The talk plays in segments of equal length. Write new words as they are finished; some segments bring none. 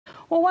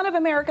Well, one of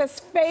America's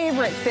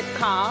favorite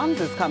sitcoms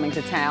is coming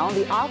to town.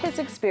 The Office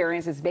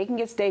Experience is making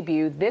its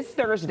debut this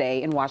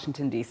Thursday in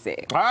Washington, D.C.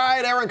 All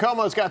right, Erin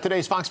Como's got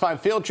today's Fox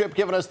 5 field trip,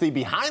 giving us the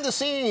behind the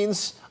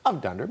scenes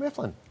of Dunder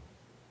Mifflin.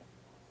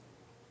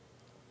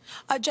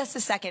 Just a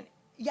second.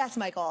 Yes,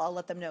 Michael, I'll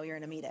let them know you're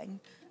in a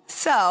meeting.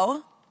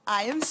 So,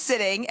 I am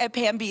sitting at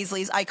Pam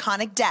Beesly's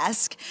iconic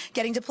desk,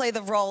 getting to play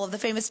the role of the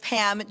famous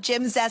Pam.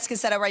 Jim's desk is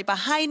set up right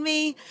behind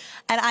me,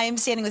 and I am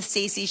standing with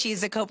Stacey.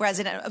 She's the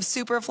co-president of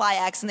Superfly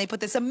X, and they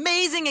put this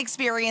amazing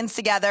experience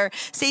together.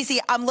 Stacey,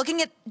 I'm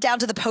looking down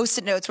to the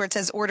Post-it notes where it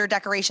says order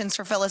decorations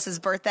for Phyllis's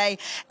birthday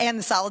and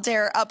the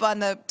solitaire up on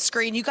the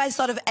screen. You guys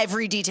thought of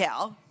every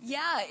detail.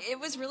 Yeah, it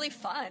was really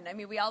fun. I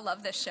mean, we all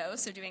love this show,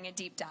 so doing a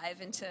deep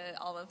dive into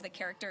all of the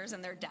characters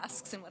and their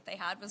desks and what they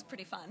had was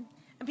pretty fun.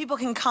 And people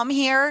can come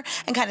here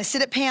and kind of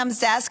sit at Pam's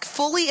desk,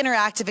 fully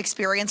interactive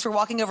experience. We're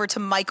walking over to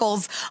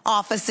Michael's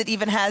office that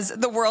even has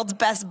the world's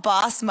best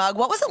boss mug.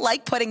 What was it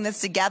like putting this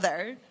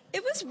together?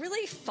 It was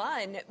really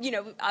fun. You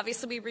know,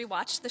 obviously we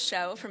rewatched the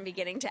show from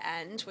beginning to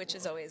end, which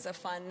is always a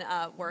fun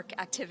work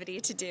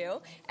activity to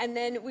do. And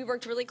then we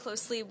worked really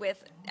closely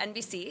with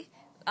NBC,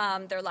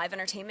 their live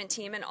entertainment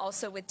team, and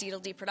also with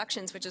D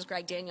Productions, which is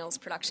Greg Daniels'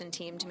 production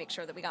team, to make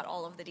sure that we got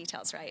all of the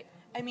details right.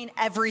 I mean,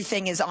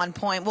 everything is on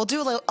point. We'll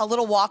do a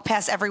little walk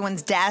past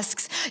everyone's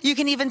desks. You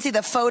can even see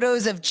the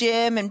photos of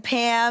Jim and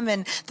Pam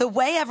and the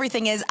way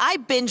everything is. I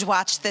binge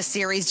watched this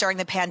series during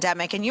the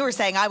pandemic, and you were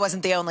saying I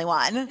wasn't the only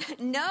one.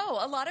 No,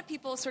 a lot of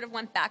people sort of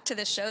went back to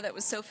this show that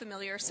was so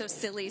familiar, so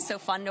silly, so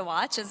fun to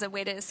watch as a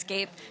way to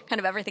escape kind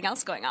of everything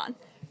else going on.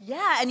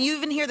 Yeah, and you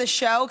even hear the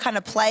show kind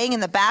of playing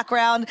in the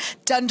background,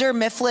 Dunder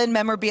Mifflin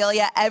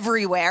memorabilia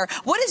everywhere.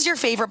 What is your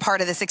favorite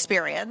part of this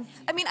experience?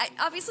 I mean,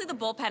 obviously the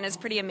bullpen is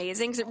pretty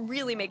amazing because it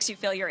really makes you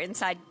feel you're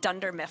inside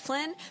Dunder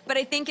Mifflin. But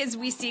I think as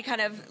we see kind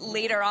of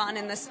later on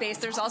in the space,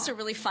 there's also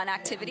really fun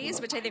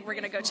activities, which I think we're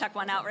going to go check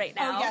one out right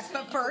now. Oh, yes,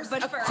 but first,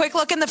 quick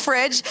look in the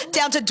fridge,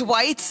 down to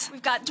Dwight's.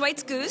 We've got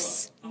Dwight's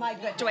Goose. My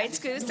goodness. Dwight's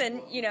Goose, and,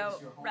 you know,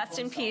 rest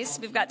in peace.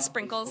 We've got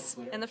Sprinkles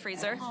in the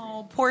freezer.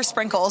 Oh, poor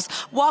Sprinkles.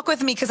 Walk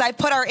with me because I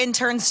put our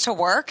interns to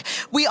work.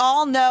 We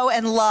all know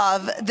and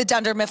love the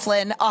Dunder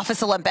Mifflin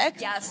Office Olympics.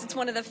 Yes, it's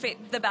one of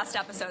the best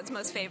episodes,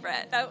 most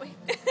favorite. Oh.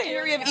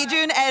 Here we have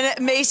Idun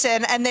and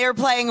Mason, and they're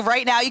playing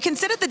right now. You can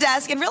sit at the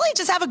desk and really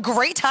just have a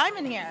great time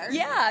in here.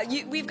 Yeah,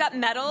 we've got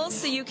medals,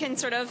 so you can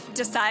sort of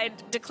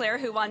declare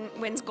who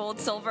wins gold,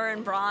 silver,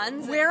 and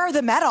bronze. Where are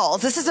the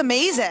medals? This is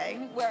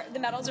amazing. Where the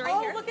medals are right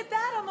here. Oh, look at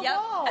that on the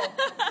wall.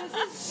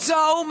 This is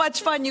so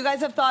much fun. You guys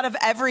have thought of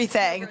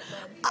everything.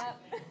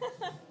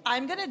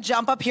 I'm going to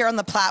jump up here on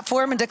the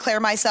platform and declare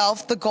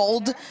myself the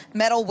gold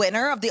medal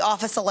winner of the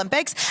Office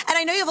Olympics. And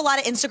I know you have a lot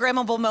of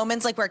Instagrammable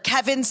moments, like where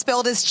Kevin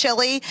spilled his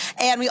chili,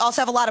 and we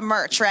also have a lot of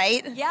merch,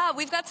 right? Yeah,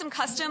 we've got some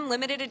custom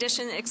limited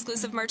edition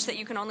exclusive merch that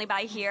you can only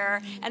buy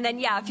here. And then,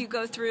 yeah, if you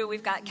go through,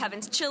 we've got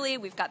Kevin's chili,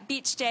 we've got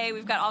Beach Day,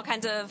 we've got all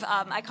kinds of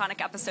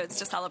iconic episodes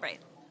to celebrate.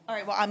 All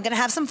right, well, I'm going to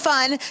have some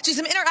fun, do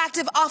some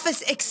interactive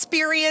office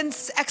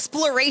experience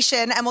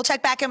exploration, and we'll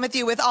check back in with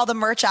you with all the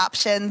merch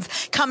options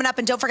coming up.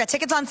 And don't forget,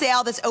 tickets on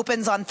sale. This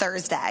opens on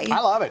Thursday. I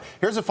love it.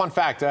 Here's a fun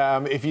fact.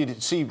 If you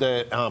see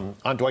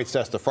on Dwight's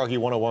desk, the Froggy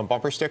 101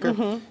 bumper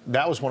sticker,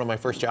 that was one of my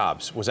first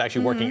jobs, was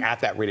actually working at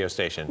that radio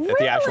station, at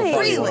the actual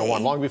Froggy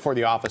 101, long before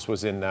the office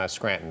was in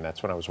Scranton.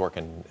 That's when I was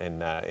working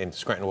in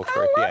Scranton,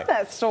 Wilkes-Barre, PA. I love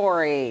that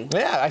story.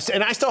 Yeah,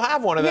 and I still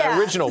have one of the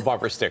original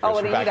bumper stickers. Oh,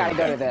 well, you got to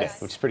go to this.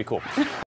 Yeah, which is pretty cool.